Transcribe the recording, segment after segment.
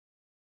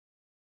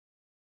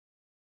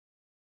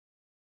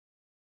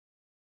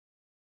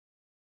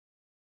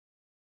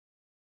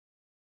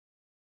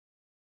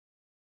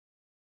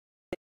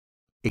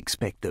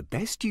Expect the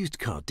best used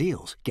car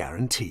deals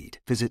guaranteed.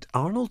 Visit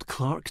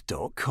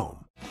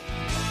arnoldclark.com.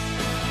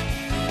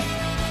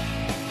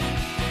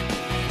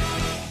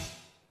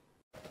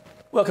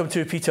 Welcome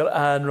to Peter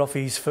and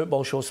Roughie's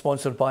football show,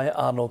 sponsored by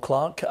Arnold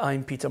Clark.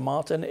 I'm Peter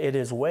Martin. It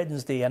is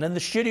Wednesday, and in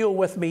the studio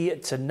with me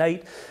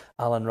tonight,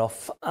 Alan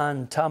Rough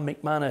and Tam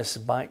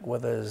McManus, back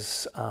with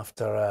us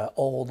after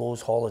all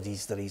those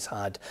holidays that he's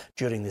had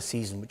during the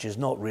season, which is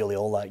not really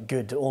all that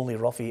good. Only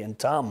Roughie and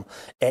Tam,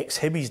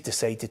 ex-Hibbies,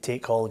 decide to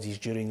take holidays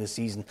during the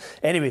season.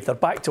 Anyway, they're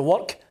back to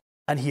work,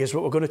 and here's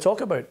what we're going to talk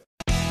about.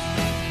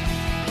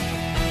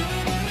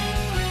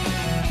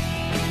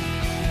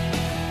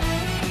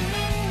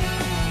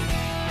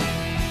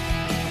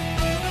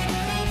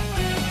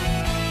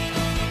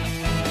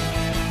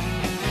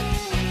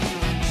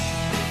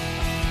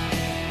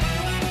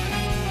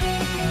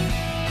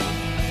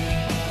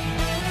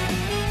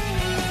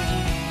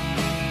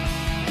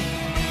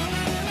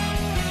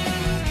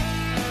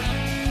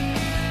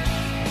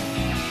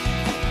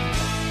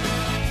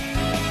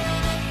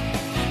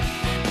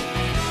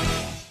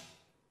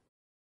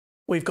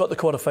 We've got the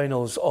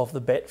quarterfinals of the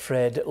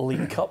Betfred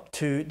League Cup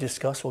to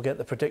discuss. We'll get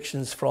the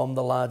predictions from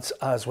the lads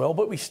as well.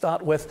 But we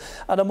start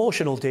with an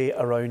emotional day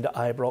around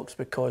Ibrox,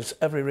 because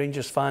every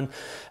Rangers fan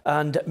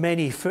and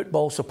many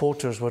football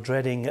supporters were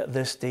dreading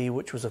this day,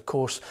 which was, of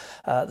course,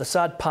 the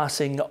sad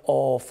passing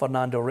of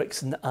Fernando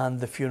Ricksen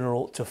and the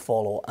funeral to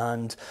follow.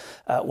 And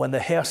when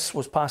the hearse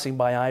was passing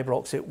by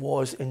Ibrox, it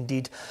was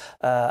indeed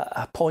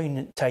a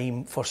poignant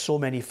time for so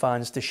many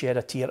fans to shed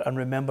a tear and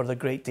remember the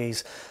great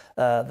days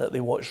that they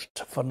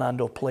watched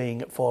Fernando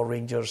playing for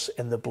Rangers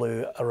in the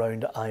blue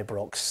around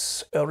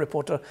Ibrox. Our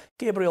reporter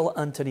Gabriel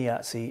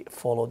Antoniazzi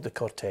followed the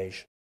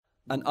cortege.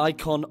 An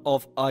icon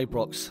of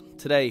Ibrox.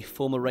 Today,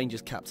 former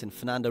Rangers captain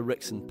Fernando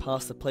Ricksen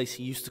passed the place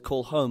he used to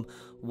call home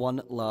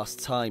one last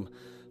time.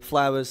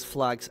 Flowers,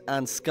 flags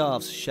and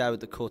scarves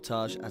showered the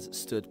cortege as it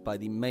stood by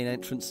the main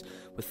entrance,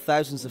 with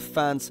thousands of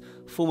fans,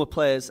 former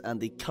players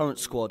and the current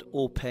squad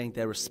all paying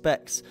their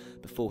respects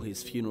before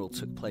his funeral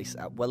took place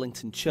at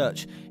Wellington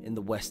Church in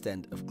the West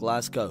End of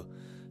Glasgow.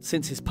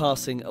 Since his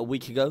passing a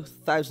week ago,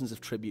 thousands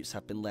of tributes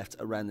have been left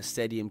around the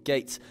stadium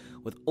gates,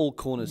 with all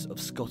corners of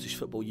Scottish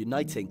football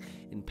uniting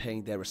in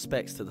paying their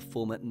respects to the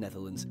former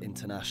Netherlands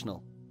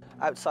international.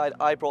 Outside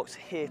Ibrox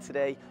here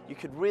today, you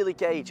could really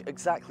gauge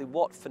exactly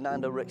what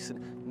Fernando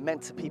Ricksen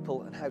meant to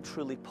people and how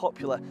truly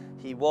popular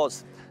he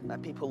was. Now,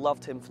 people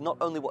loved him for not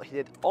only what he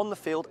did on the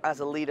field as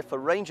a leader for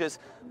Rangers,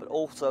 but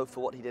also for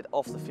what he did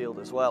off the field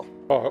as well.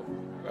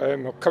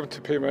 I've come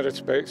to pay my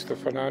respects to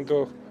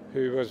Fernando,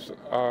 who was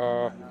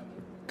a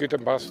good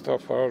ambassador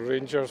for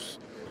Rangers.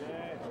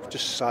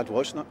 Just sad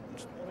watching it.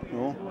 You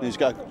know, he's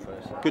got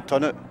a good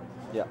turnout.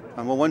 Yeah.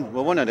 And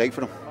we'll win a night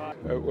for him.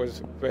 It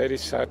was very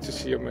sad to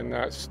see him in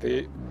that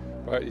state,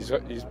 but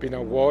he's been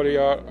a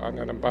warrior and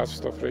an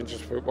ambassador for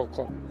Rangers Football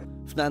Club.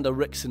 Fernando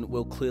Ricksen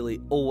will clearly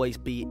always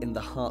be in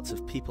the hearts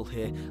of people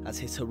here, as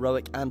his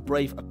heroic and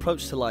brave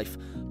approach to life,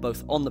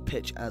 both on the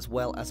pitch as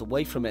well as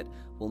away from it,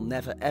 will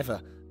never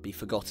ever be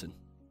forgotten.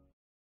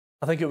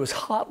 I think it was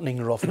heartening,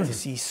 Roughie, to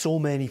see so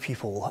many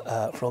people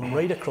from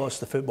right across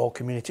the football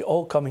community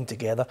all coming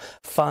together,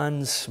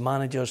 fans,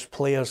 managers,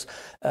 players,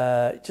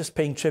 just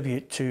paying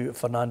tribute to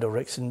Fernando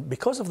Ricksen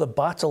because of the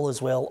battle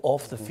as well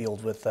off the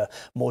field with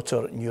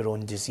motor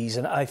neuron disease.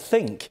 And I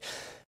think,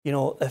 you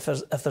know, if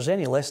there's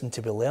any lesson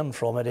to be learned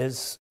from it,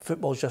 is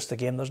football's just a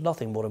game. There's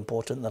nothing more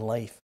important than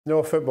life.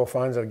 No, football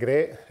fans are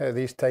great at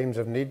these times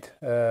of need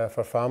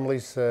for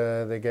families.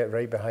 They get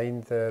right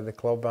behind the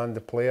club and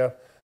the player.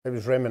 It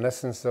was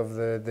reminiscence of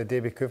the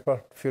Davy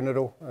Cooper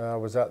funeral. I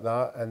was at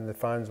that, and the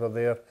fans were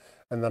there,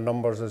 and their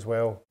numbers as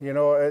well. You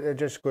know, it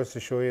just goes to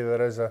show you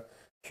there is a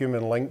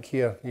human link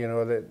here. You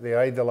know, they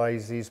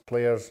idolise these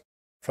players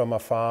from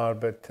afar,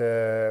 but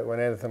when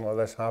anything like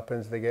this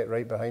happens, they get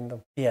right behind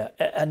them. Yeah,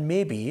 and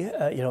maybe,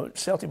 you know,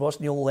 Celtic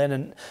boss Neil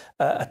Lennon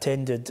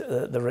attended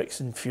the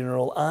Ricksen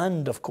funeral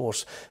and, of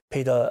course,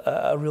 paid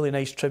a really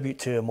nice tribute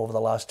to him over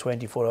the last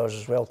 24 hours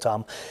as well,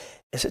 Tam.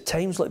 It's at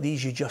times like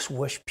these you just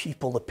wish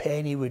people, the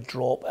penny would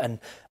drop and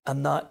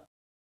that,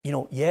 you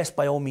know, yes,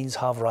 by all means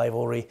have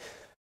rivalry,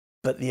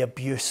 but the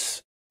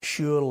abuse,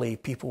 surely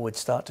people would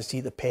start to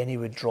see the penny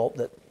would drop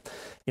that,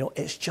 you know,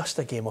 it's just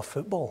a game of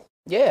football.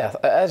 Yeah,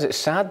 it is. It's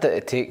sad that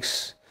it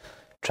takes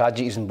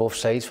tragedies on both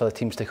sides for the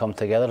teams to come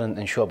together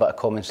and show a bit of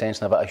common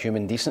sense and a bit of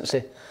human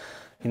decency.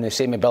 You know,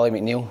 same with Billy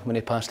McNeil when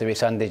he passed away,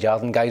 Sandy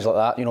Jardine, guys like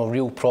that, you know,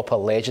 real proper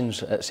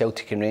legends at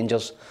Celtic and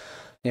Rangers.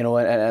 You know,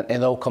 and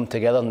they all come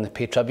together and they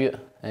pay tribute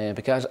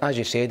because, as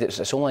you said,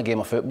 it's only a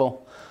game of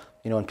football.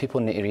 You know, and people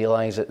need to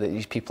realise that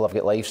these people have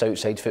got lives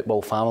outside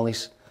football,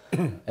 families.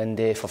 And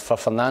for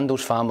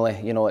Fernando's family,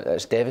 you know,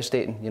 it's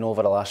devastating. You know,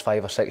 over the last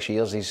 5 or 6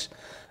 years, he's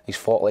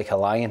fought like a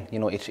lion. You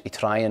know, he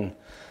try and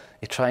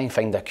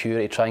find a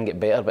cure, he try and get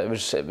better, but it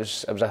was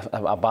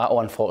a battle.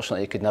 Unfortunately,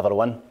 he could never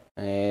win.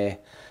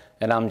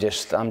 And I'm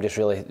just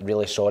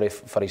really sorry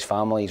for his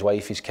family, his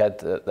wife, his kid,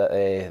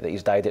 that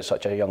he's died at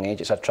such a young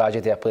age. It's a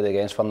tragedy. I played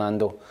against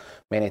Fernando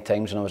many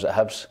times when I was at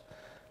Hibs.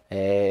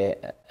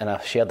 and I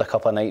shared a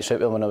couple of nights out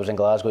with him when I was in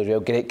Glasgow as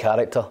well. Great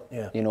character,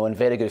 you know, and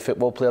very good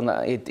football player.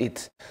 And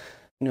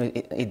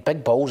he'd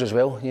big balls as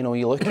well. You know,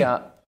 you look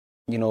at,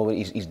 you know,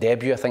 his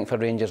debut, I think, for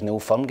Rangers in the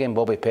Old Firm game,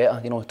 Bobby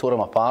Petr, you know, tore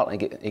him apart, he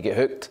get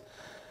hooked.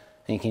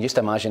 And you can just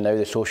imagine now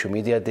the social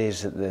media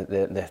days,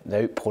 the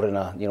outpouring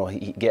of, you know,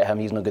 get him,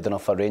 he's not good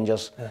enough for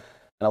Rangers. Yeah.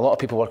 And a lot of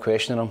people were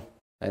questioning him.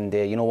 And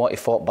you know what, he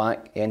fought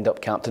back, he ended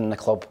up captaining the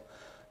club,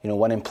 you know,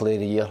 winning Player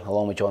of the Year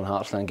along with John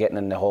Hartson and getting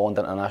in the Holland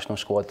international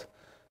squad.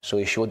 So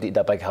he showed that he had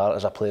a big heart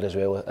as a player as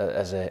well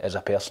as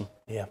a person.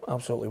 Yeah,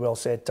 absolutely well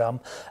said,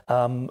 Tam.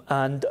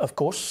 And of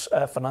course,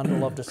 Fernando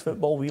loved his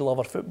football. We love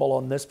our football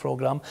on this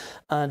programme.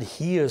 And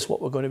here's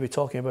what we're going to be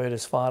talking about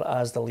as far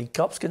as the League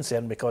Cup's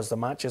concerned, because the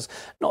match is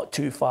not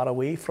too far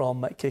away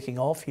from kicking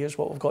off. Here's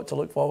what we've got to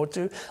look forward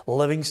to.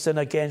 Livingston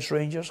against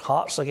Rangers,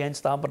 Hearts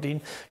against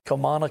Aberdeen,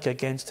 Kilmarnock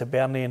against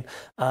Hibernian,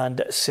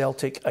 and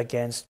Celtic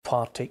against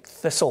Partick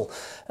Thistle.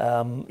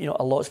 You know,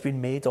 a lot's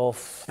been made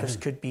of this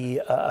could be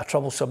a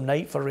troublesome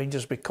night for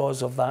Rangers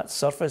because of that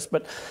surface,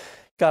 but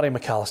Gary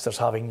McAllister's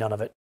having none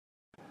of it.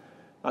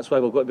 That's why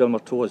we've got to be on our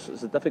toes.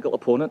 It's a difficult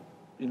opponent.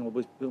 You know,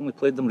 we only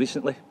played them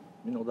recently.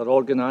 You know, they're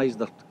organised,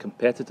 they're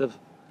competitive,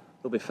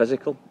 they'll be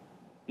physical.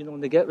 You know,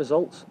 and they get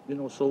results. You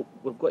know, so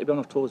we've got to be on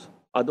our toes.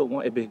 I don't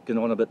want to be going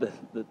on about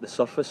the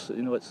surface.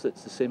 You know, it's the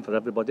same for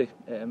everybody.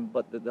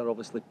 But they're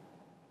obviously,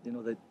 you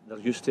know, they're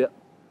used to it,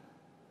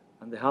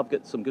 and they have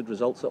got some good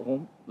results at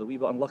home. They're a wee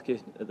bit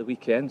unlucky at the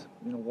weekend.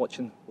 You know,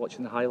 watching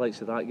the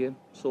highlights of that game.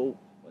 So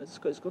it's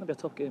going to be a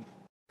tough game.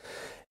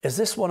 Is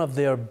this one of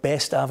their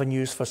best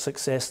avenues for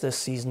success this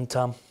season,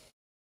 Tam?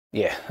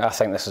 Yeah, I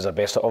think this is their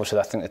best. Obviously,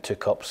 I think the two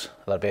cups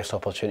are their best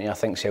opportunity. I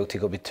think Celtic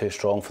will be too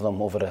strong for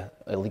them over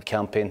a league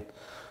campaign.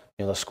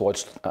 You know, their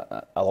squad's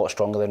a lot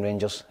stronger than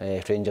Rangers.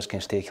 If Rangers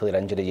can stay clear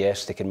injury,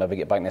 yes, they can maybe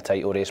get back in the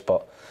title race.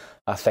 But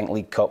I think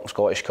League Cup,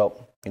 Scottish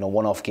Cup, you know,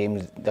 one-off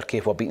game, they're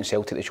capable of beating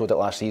Celtic. They showed it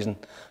last season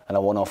in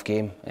a one-off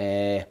game.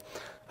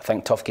 I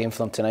think tough game for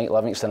them tonight.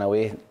 Livingston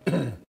away.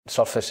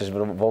 Surface, as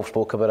we've all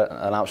spoke about it,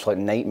 an absolute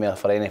nightmare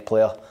for any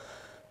player.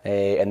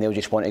 And they'll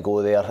just want to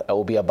go there. It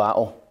will be a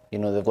battle. You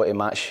know, they've got to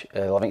match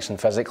Livingston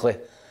physically.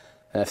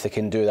 And if they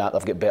can do that,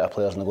 they've got better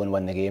players and they'll go and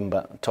win the game.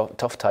 But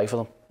tough tie for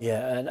them.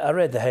 Yeah, and I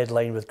read the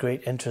headline with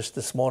great interest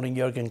this morning.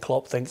 Jurgen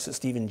Klopp thinks that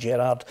Steven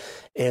Gerrard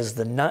is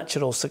the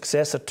natural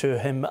successor to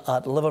him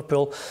at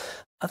Liverpool.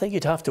 I think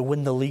you'd have to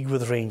win the league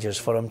with Rangers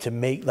for him to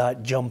make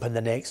that jump in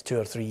the next 2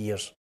 or 3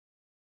 years.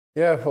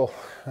 Yeah, well,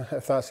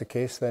 if that's the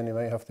case, then you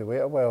might have to wait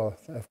a while,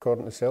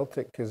 according to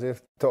Celtic, because they're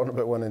talking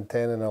about winning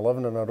 10 and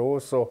 11 in a row.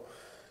 So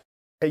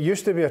it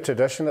used to be a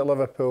tradition at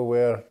Liverpool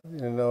where,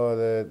 you know,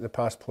 the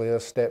past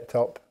players stepped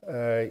up,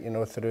 you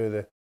know,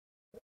 into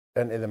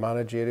the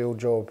managerial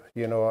job.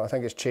 You know, I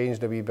think it's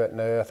changed a wee bit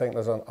now. I think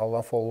there's an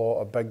awful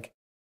lot of big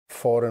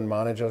foreign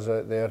managers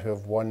out there who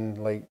have won,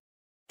 like,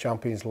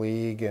 Champions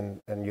League and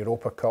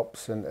Europa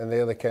Cups, and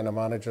they're the kind of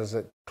managers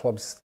that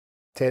clubs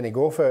tend to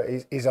go for.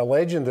 He's a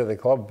legend of the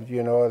club,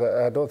 you know.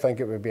 I don't think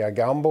it would be a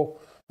gamble.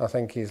 I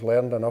think he's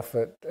learned enough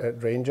at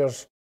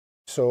Rangers.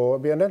 So it'll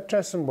be an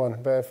interesting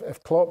one. But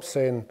if Klopp's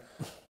saying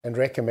and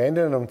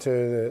recommending him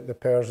to the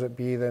powers that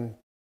be, then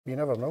you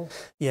never know.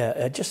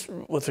 Yeah, just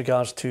with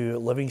regards to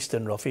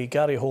Livingston, Roughie,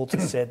 Gary Holt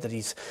has said that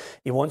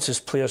he wants his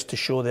players to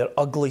show their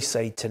ugly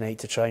side tonight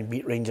to try and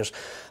beat Rangers.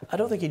 I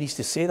don't think he needs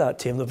to say that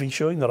to him. They've been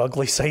showing their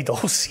ugly side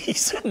all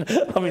season.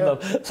 I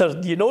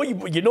mean, you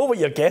know what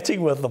you're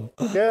getting with them.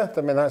 Yeah,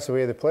 I mean, that's the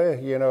way they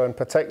play, you know, and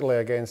particularly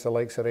against the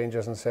likes of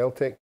Rangers and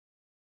Celtic.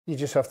 You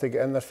just have to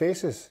get in their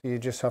faces. You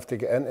just have to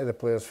get into the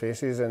players'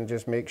 faces and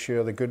just make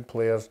sure the good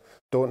players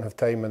don't have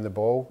time in the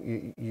ball.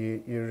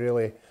 You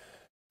really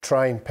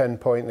try and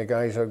pinpoint the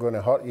guys who are going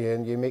to hurt you,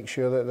 and you make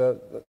sure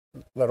that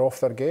they're off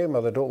their game,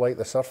 or they don't like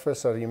the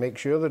surface, or you make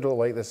sure they don't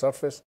like the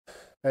surface,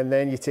 and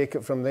then you take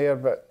it from there.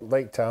 But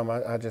like Tam,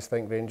 I just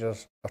think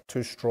Rangers are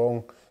too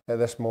strong at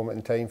this moment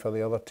in time for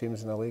the other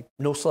teams in the league.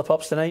 No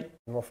slip-ups tonight?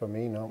 Not for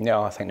me, no.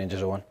 No, I think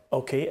Rangers will win.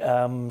 OK,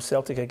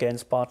 Celtic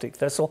against Partick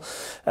Thistle.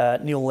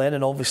 Neil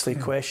Lennon, obviously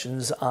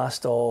questions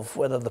asked of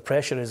whether the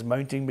pressure is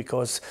mounting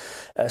because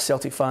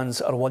Celtic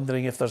fans are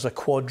wondering if there's a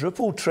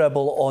quadruple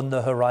treble on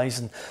the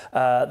horizon.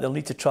 They'll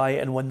need to try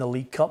and win the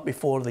League Cup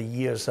before the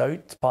year's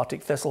out.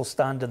 Partick Thistle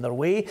stand in their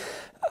way,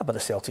 but the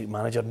Celtic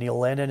manager Neil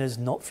Lennon is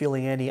not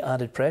feeling any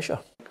added pressure.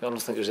 I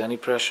don't think there's any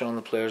pressure on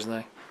the players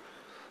now.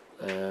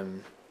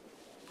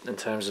 In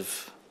terms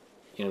of,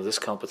 you know, this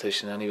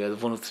competition anyway,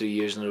 they've won it 3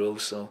 years in a row,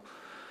 so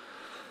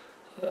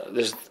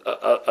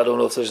I don't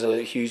know if there's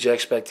a huge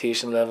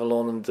expectation level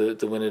on them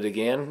to win it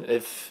again.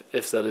 If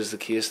that is the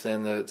case,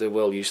 then they're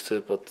well used to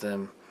it, but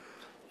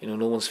you know,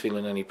 no one's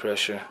feeling any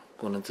pressure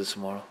going into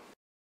tomorrow.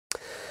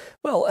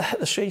 Well,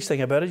 the strange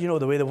thing about it, you know,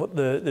 the way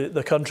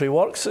the country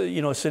works,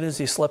 you know, as soon as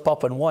they slip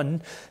up and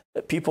win,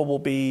 people will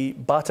be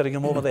battering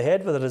him over the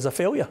head with it as a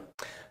failure.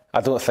 I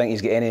don't think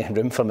he's got any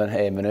room for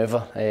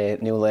manoeuvre,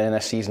 Neil Lennon,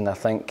 this season. I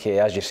think,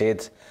 as you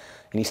said,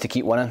 he needs to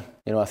keep winning.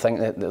 You know, I think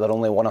that they're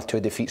only 1 or 2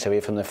 defeats away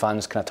from the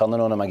fans kind of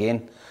turning on him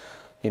again.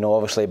 You know,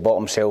 obviously he bought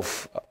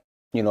himself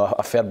you know,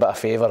 a fair bit of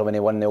favour when he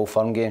won the Old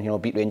Firm game. You know,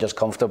 beat Rangers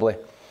comfortably.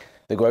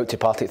 They go out to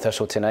Partick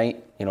Thistle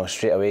tonight. You know,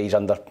 straight away he's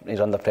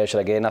under pressure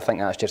again. I think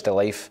that's just the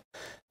life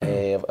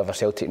of a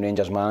Celtic and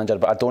Rangers manager.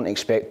 But I don't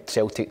expect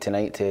Celtic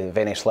tonight to have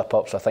any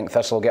slip-ups. I think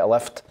Thistle will get a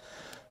lift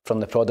from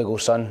the prodigal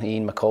son,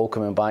 Ian McCall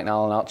coming back, and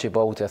Alan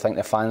Archibald. I think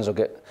the fans will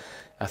get.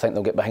 I think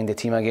they'll get behind the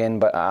team again,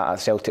 but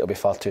Celtic will be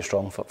far too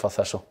strong for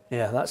Thistle.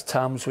 Yeah, that's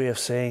Tam's way of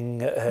saying,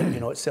 you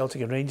know, it's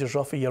Celtic and Rangers,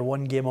 Roughie, you're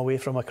one game away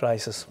from a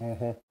crisis.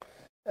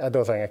 I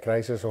don't think a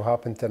crisis will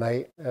happen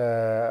tonight.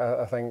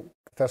 I think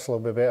Thistle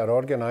will be better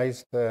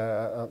organised.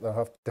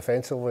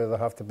 Defensively, they'll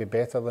have to be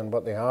better than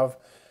what they have.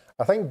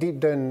 I think deep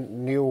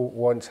down, Neil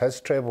wants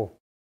his treble.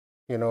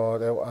 You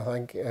know, I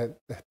think,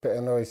 I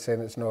know he's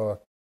saying it's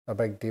not a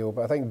big deal,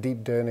 but I think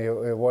deep down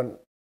he'll want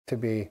to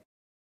be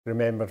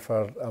remembered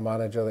for a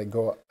manager that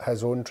got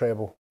his own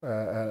treble,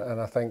 and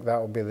I think that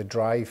will be the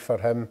drive for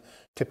him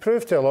to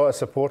prove to a lot of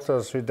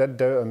supporters who did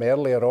doubt him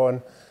earlier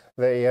on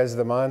that he is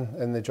the man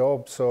in the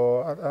job.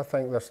 So I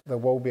think there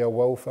will be a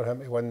will for him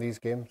to win these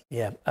games.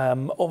 Yeah,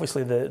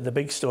 obviously the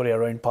big story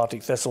around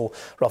Partick Thistle,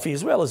 Roughie,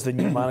 as well as the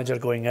new manager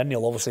going in,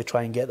 he'll obviously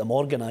try and get them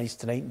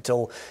organised tonight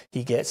until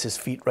he gets his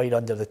feet right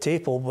under the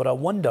table. But I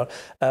wonder,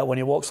 when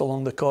he walks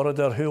along the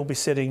corridor, who will be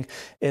sitting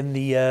in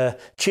the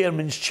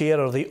chairman's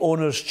chair or the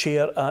owner's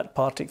chair at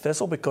Partick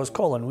Thistle, because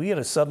Colin Weir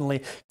has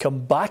suddenly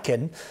come back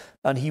in,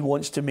 and he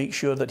wants to make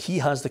sure that he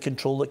has the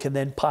control that can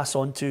then pass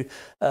on to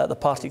the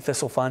Partick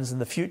Thistle fans in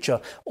the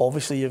future.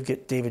 Obviously, you've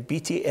got David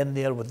Beattie in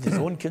there with his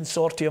own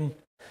consortium.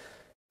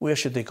 Where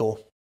should they go?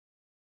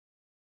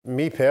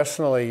 Me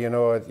personally, you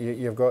know,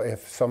 you've got to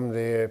have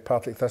somebody,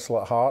 Partick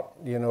Thistle at heart,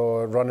 you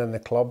know, running the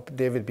club.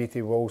 David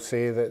Beattie will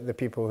say that the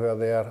people who are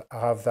there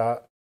have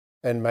that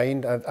in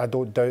mind. I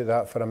don't doubt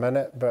that for a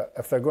minute, but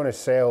if they're going to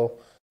sell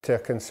to a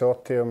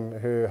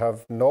consortium who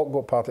have not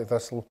got Partick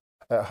Thistle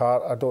at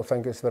heart, I don't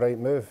think it's the right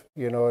move.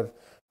 You know,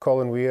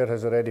 Colin Weir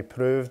has already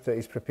proved that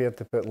he's prepared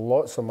to put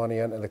lots of money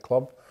into the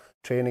club,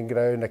 training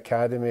ground,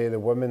 academy, the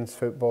women's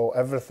football,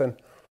 everything.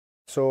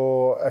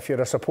 So if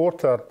you're a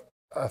supporter,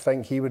 I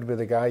think he would be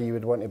the guy you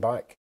would want to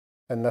back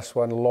in this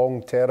one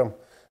long term.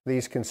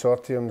 These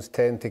consortiums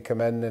tend to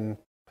come in and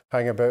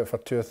hang about for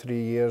 2 or 3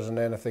 years, and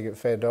then if they get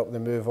fed up, they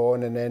move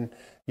on, and then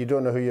you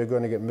don't know who you're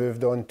going to get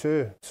moved on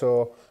to.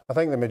 So I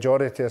think the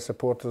majority of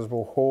supporters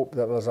will hope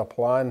that there's a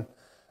plan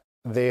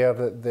there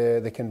that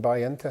they can buy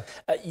into.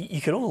 You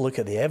can only look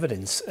at the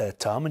evidence,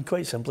 Tam, and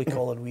quite simply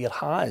Colin Weir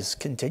has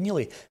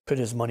continually put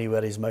his money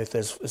where his mouth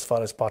is as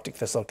far as Partick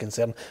Thistle are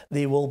concerned.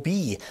 They will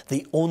be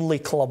the only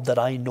club that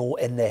I know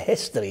in the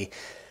history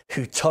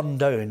who turned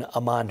down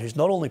a man who's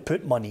not only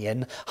put money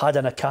in, had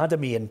an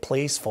academy in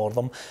place for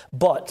them,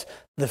 but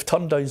they've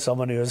turned down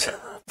someone who has,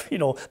 you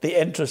know,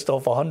 the interest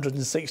of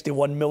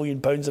 £161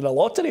 million in a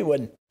lottery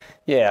win.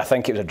 Yeah, I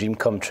think it was a dream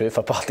come true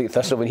for Partick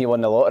Thistle when he won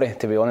the lottery,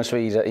 to be honest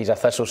with you. He's a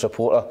Thistle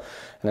supporter,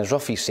 and as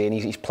Roughie's saying,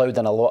 he's ploughed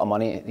in a lot of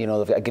money. You know,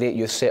 they've got a great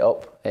youth set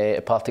up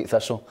at Partick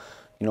Thistle,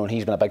 you know, and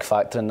he's been a big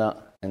factor in that.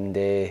 And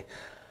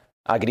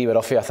I agree with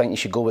Roughie. I think you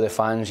should go with the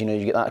fans. You know,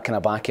 you get that kind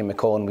of backing with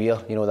Colin Weir,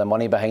 you know, the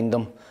money behind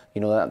them,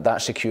 you know,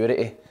 that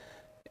security.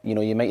 You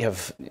know, you might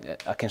have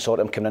a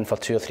consortium coming in for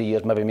 2 or 3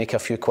 years, maybe make a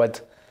few quid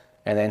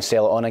and then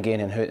sell it on again.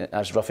 And who,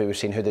 as Roughie was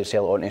saying, who they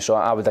sell it on to. So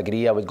I would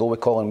agree. I would go with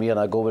Colin Weir and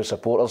I'd go with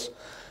supporters,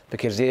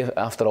 because they,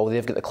 after all,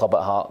 they've got the club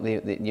at heart.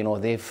 They you know,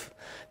 they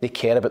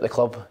care about the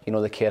club. You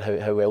know, they care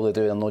how well they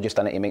do. They're not just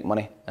in it to make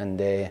money. And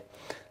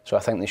so I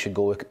think they should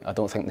go. I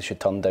don't think they should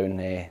turn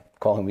down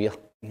Colin Weir.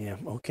 Yeah,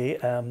 okay.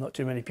 Not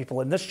too many people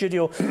in this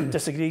studio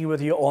disagreeing with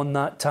you on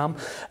that, Tam.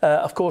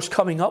 Of course,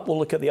 coming up, we'll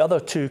look at the other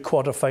 2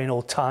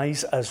 quarter-final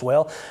ties as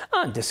well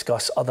and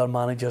discuss other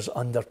managers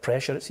under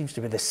pressure. It seems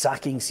to be the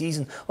sacking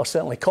season, or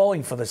certainly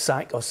calling for the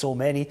sack of so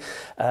many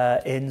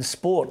in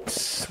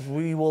sports.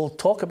 We will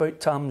talk about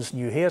Tam's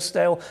new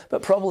hairstyle,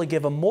 but probably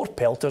give him more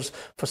pelters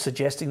for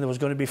suggesting there was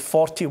going to be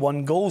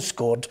 41 goals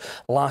scored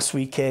last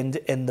weekend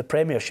in the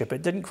Premiership.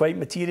 It didn't quite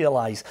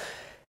materialise.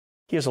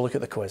 Here's a look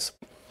at the quiz.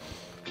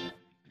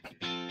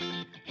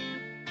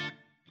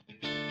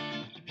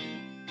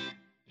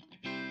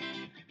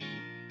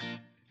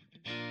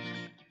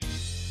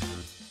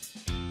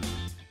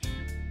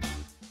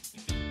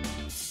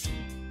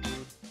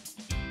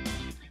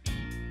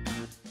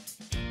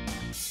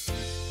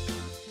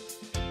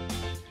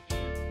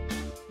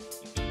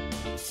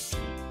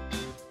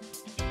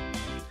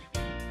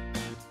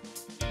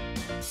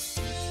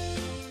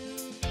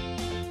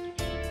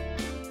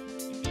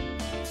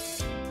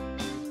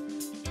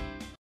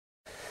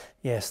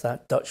 Yes,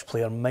 that Dutch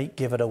player might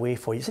give it away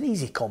for you. It's an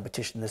easy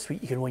competition this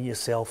week. You can win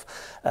yourself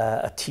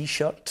a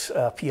T-shirt,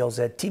 a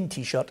PLZ team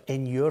T-shirt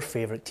in your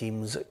favourite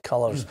team's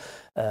colours.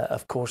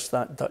 Of course,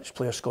 that Dutch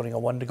player scoring a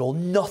wonder goal.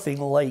 Nothing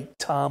like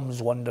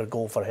Tam's wonder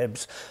goal for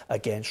Hibs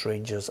against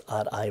Rangers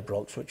at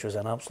Ibrox, which was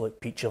an absolute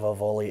peach of a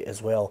volley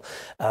as well.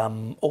 I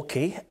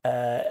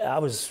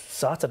was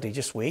Saturday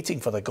just waiting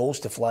for the goals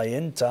to fly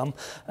in, Tam.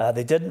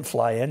 They didn't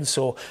fly in,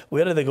 so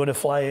where are they going to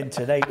fly in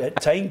tonight? At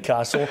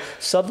Tynecastle.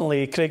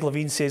 Suddenly, Craig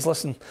Levein says,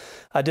 listen,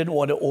 I didn't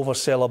want to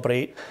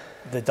over-celebrate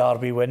the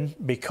Derby win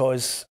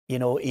because, you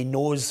know, he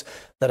knows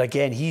that,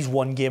 again, he's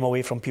one game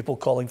away from people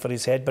calling for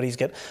his head, but he's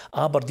got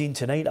Aberdeen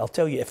tonight. I'll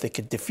tell you, if they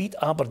could defeat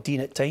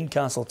Aberdeen at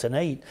Tynecastle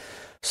tonight,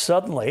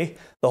 suddenly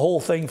the whole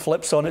thing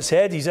flips on its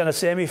head. He's in a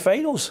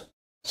semi-finals.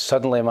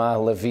 Suddenly my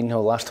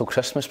Levinho last till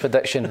Christmas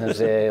prediction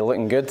is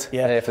looking good.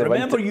 Yeah.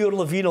 Remember, your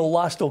Levinho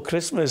last till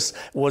Christmas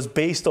was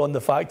based on the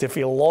fact if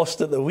he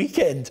lost at the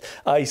weekend,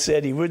 I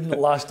said he wouldn't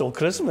last till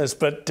Christmas.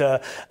 But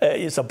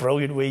it's a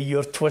brilliant way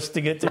you're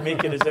twisting it to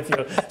make it as if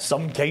you're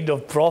some kind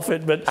of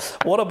prophet. But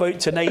what about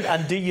tonight?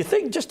 And do you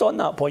think, just on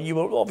that point, you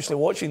were obviously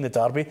watching the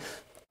Derby,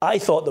 I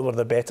thought they were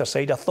the better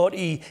side. I thought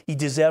he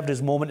deserved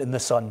his moment in the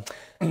sun.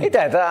 He did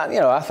that.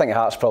 You know, I think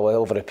Hearts probably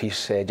over a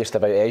piece just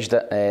about edged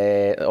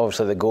it.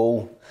 Obviously, the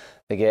goal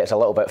they get is a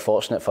little bit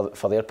fortunate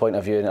for their point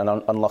of view and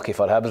unlucky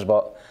for Hibs.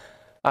 But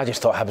I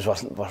just thought Hibs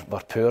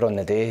were poor on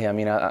the day. I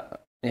mean, I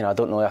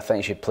don't know. I think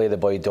you should play the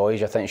boy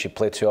Doige. I think you should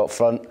play two up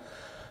front.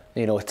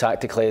 You know,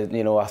 tactically,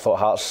 you know, I thought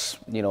Hearts.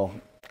 You know,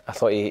 I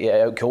thought he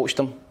outcoached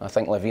him. I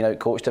think Levine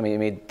outcoached him. He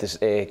made this,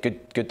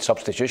 good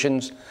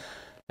substitutions.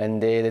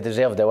 And they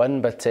deserved the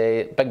win, but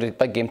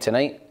big game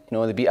tonight. You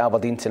know, they beat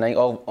Aberdeen tonight.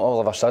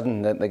 All of a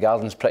sudden, the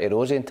garden's pretty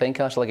rosy in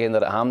Tynecastle again.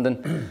 They're at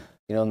Hampden,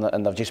 you know,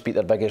 and they've just beat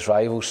their biggest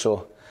rivals.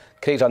 So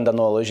Craig's under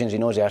no illusions. He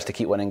knows he has to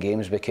keep winning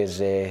games because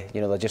you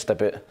know, they're just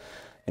about,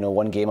 you know,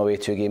 1 game away,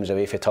 2 games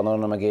away for turning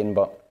on them again.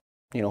 But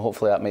you know,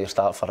 hopefully that may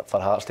start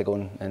for Hearts to go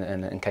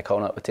and kick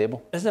on at the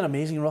table. Isn't it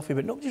amazing, Roughie?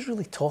 But nobody's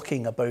really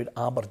talking about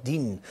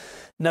Aberdeen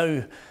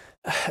now.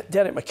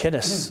 Derek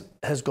McInnes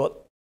has got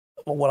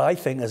what I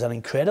think is an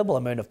incredible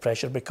amount of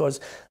pressure because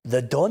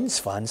the Dons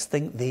fans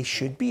think they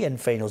should be in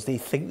finals. They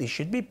think they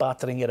should be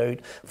battering it out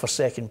for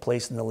second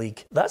place in the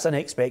league. That's an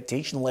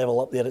expectation level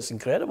up there. It's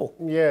incredible.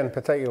 Yeah, and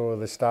particularly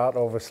the start,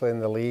 obviously, in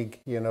the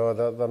league. You know,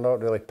 they're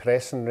not really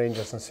pressing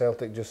Rangers and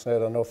Celtic just now.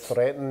 They're not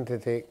threatening to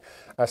take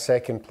a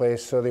second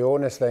place. So the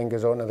onus then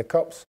goes on to the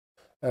Cups.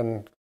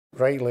 And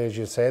rightly, as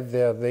you said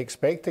there, they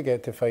expect to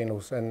get to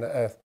finals. And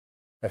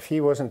if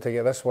he wasn't to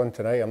get this one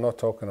tonight, I'm not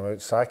talking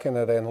about sacking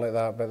or anything like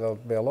that, but there'll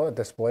be a lot of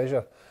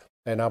displeasure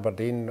in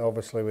Aberdeen,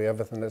 obviously, with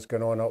everything that's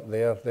going on up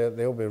there.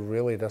 They'll be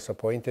really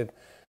disappointed.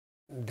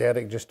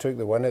 Derek just took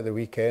the win at the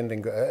weekend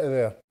and got out of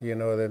there. You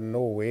know, there's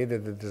no way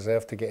did they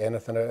deserve to get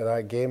anything out of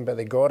that game, but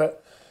they got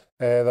it.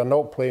 They're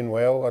not playing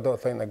well. I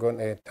don't think they're going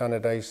to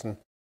Tannadice in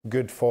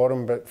good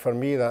form, but for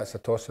me, that's a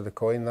toss of the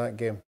coin, that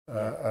game.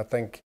 I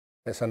think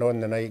it's an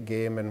on-the-night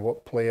game, and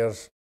what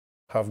players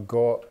have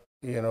got,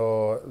 you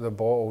know, the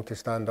bottle to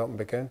stand up and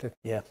be counted.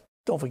 Yeah.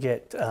 Don't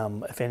forget,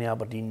 if any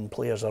Aberdeen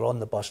players are on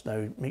the bus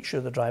now, make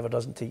sure the driver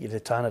doesn't take you to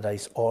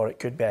Tannadice, or it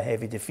could be a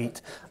heavy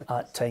defeat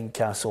at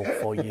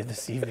Tynecastle for you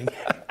this evening.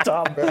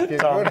 Tom,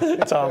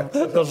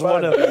 there's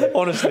one.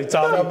 Honestly,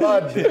 Tom,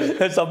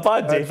 it's a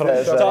bad day for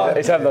Tom.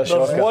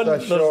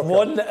 There's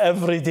one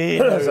every day.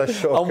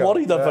 I'm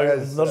worried about.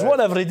 There's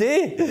one every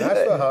day.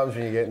 That's what happens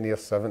when you get near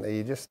 70.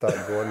 You just start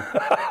going.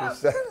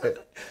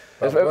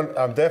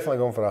 I'm definitely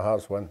going for a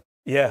Hearts win.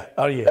 Yeah,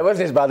 are you? It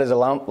wasn't as bad as the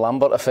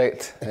Lambert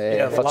effect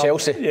for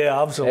Chelsea.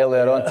 Yeah, absolutely.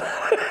 Earlier on.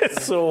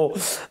 So,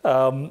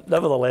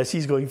 nevertheless,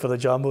 he's going for the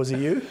Jambos. Are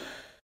you?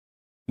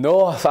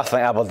 No, I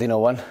think Aberdeen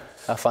will win.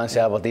 I fancy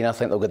Aberdeen. I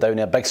think they'll go down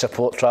there. Big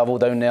support travel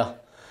down there,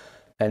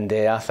 and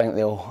I think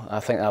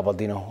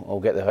Aberdeen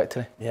will get the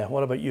victory. Yeah.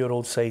 What about your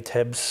old side,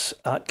 Hibs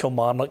at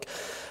Kilmarnock?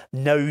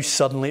 Now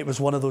suddenly it was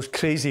one of those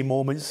crazy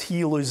moments.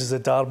 He loses a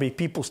derby.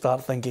 People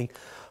start thinking,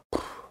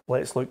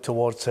 let's look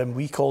towards him.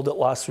 We called it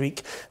last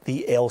week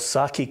the El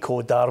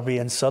Sakiko derby,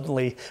 and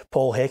suddenly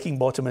Paul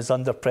Heckingbottom is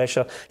under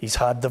pressure. He's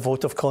had the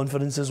vote of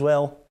confidence as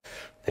well.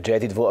 The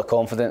dreaded vote of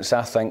confidence.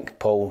 I think,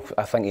 Paul,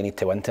 you need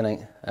to win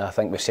tonight. I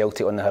think with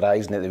Celtic on the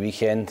horizon at the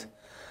weekend,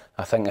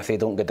 I think if they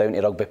don't go down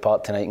to Rugby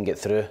Park tonight and get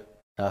through,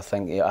 I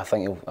think he'll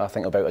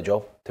be out of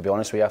job. To be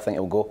honest with you, I think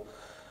he'll go.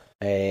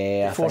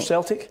 Before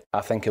Celtic?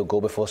 I think he'll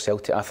go before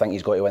Celtic. I think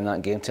he's got to win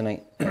that game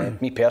tonight.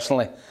 Me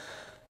personally,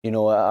 you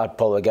know, I'd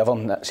probably give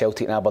him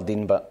Celtic and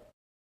Aberdeen, but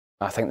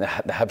I think the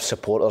Hibs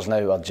supporters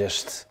now are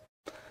just,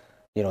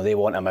 you know, they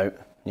want him out,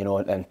 you know,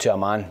 and to a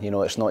man, you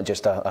know, it's not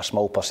just a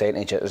small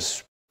percentage,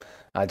 it's,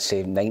 I'd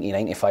say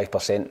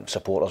 90-95%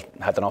 supporters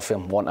had enough of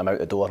him, want him out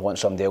the door, want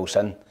somebody else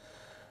in.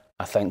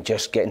 I think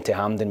just getting to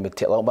Hampden would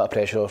take a little bit of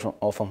pressure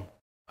off him.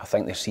 I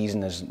think the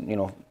season is, you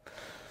know,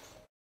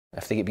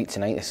 if they get beat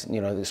tonight, it's,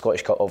 you know, the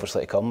Scottish Cup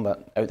obviously to come,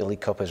 but out the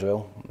League Cup as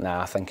well.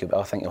 Nah, I think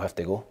he'll have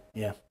to go.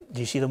 Yeah. Do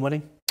you see them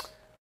winning?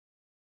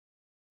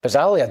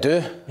 Bizarrely, I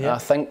do. Yeah.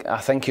 I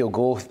think he'll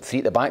go 3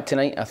 at the back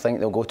tonight. I think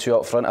they'll go 2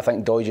 up front. I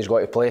think Doige has got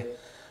to play.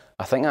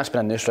 I think that's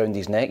been a noose round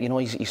his neck. You know,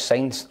 he's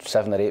signed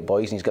 7 or 8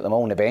 boys and he's got them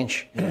all on the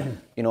bench.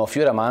 You know, if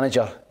you're a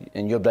manager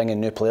and you're bringing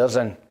new players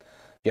in,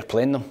 you're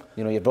playing them.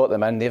 You know, you brought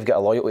them in. They've got a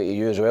loyalty to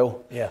you as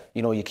well. Yeah.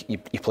 You know, you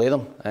play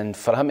them, and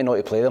for him to not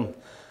to play them,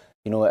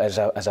 you know, is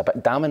a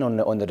bit damning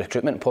on the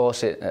recruitment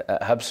policy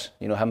at Hibs.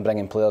 You know, him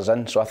bringing players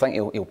in. So I think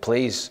he'll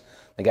play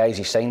the guys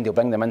he signed. He'll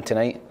bring them in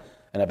tonight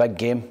in a big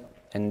game.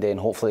 And then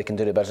hopefully he can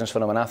do the business for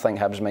them, and I think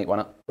Hibs might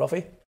win it.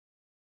 Roughie?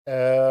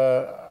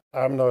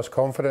 I'm not as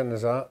confident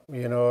as that.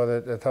 You know,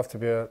 there'd have to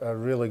be a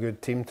really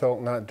good team talk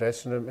in that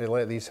dressing room to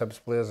let these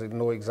Hibs players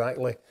know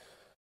exactly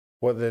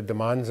what the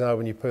demands are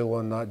when you pull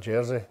on that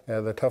jersey.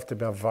 There'd have to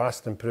be a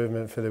vast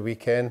improvement for the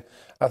weekend.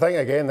 I think,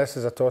 again, this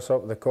is a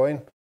toss-up of the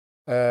coin.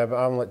 But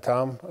I'm like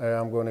Tam.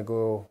 I'm going to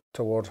go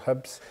towards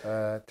Hibs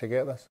to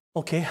get this.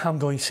 OK, I'm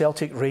going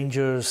Celtic,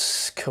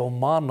 Rangers,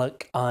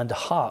 Kilmarnock and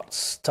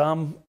Hearts.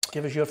 Tam,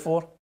 give us your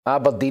 4.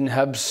 Aberdeen,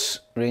 Hibs,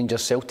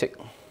 Rangers, Celtic.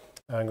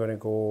 I'm going to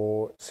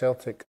go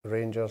Celtic,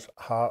 Rangers,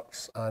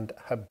 Hearts and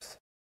Hibs.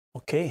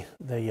 OK,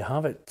 there you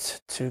have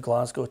it. To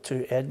Glasgow,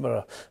 to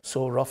Edinburgh.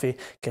 So Roughie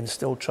can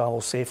still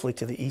travel safely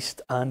to the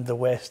east and the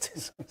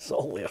west. It's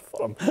all there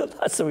for him.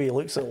 That's the way he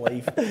looks at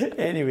life.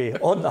 Anyway,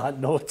 on that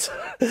note,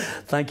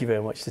 thank you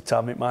very much to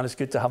Tam McMahon. It's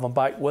good to have him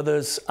back with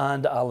us.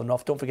 And Alan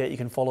Ruff, don't forget you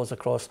can follow us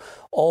across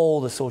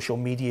all the social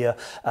media,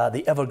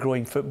 the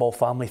ever-growing football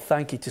family.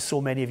 Thank you to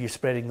so many of you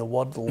spreading the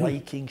word,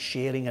 liking,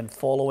 sharing and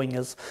following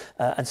us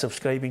and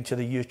subscribing to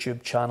the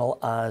YouTube channel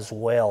as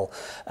well.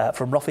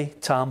 From Roughie,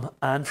 Tam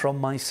and from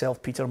myself,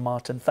 Peter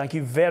Martin, thank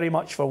you very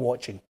much for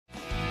watching.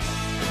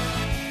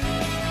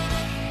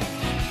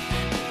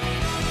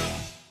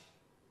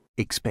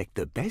 Expect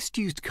the best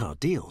used car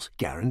deals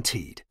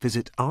guaranteed.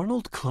 Visit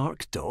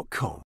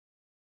arnoldclark.com.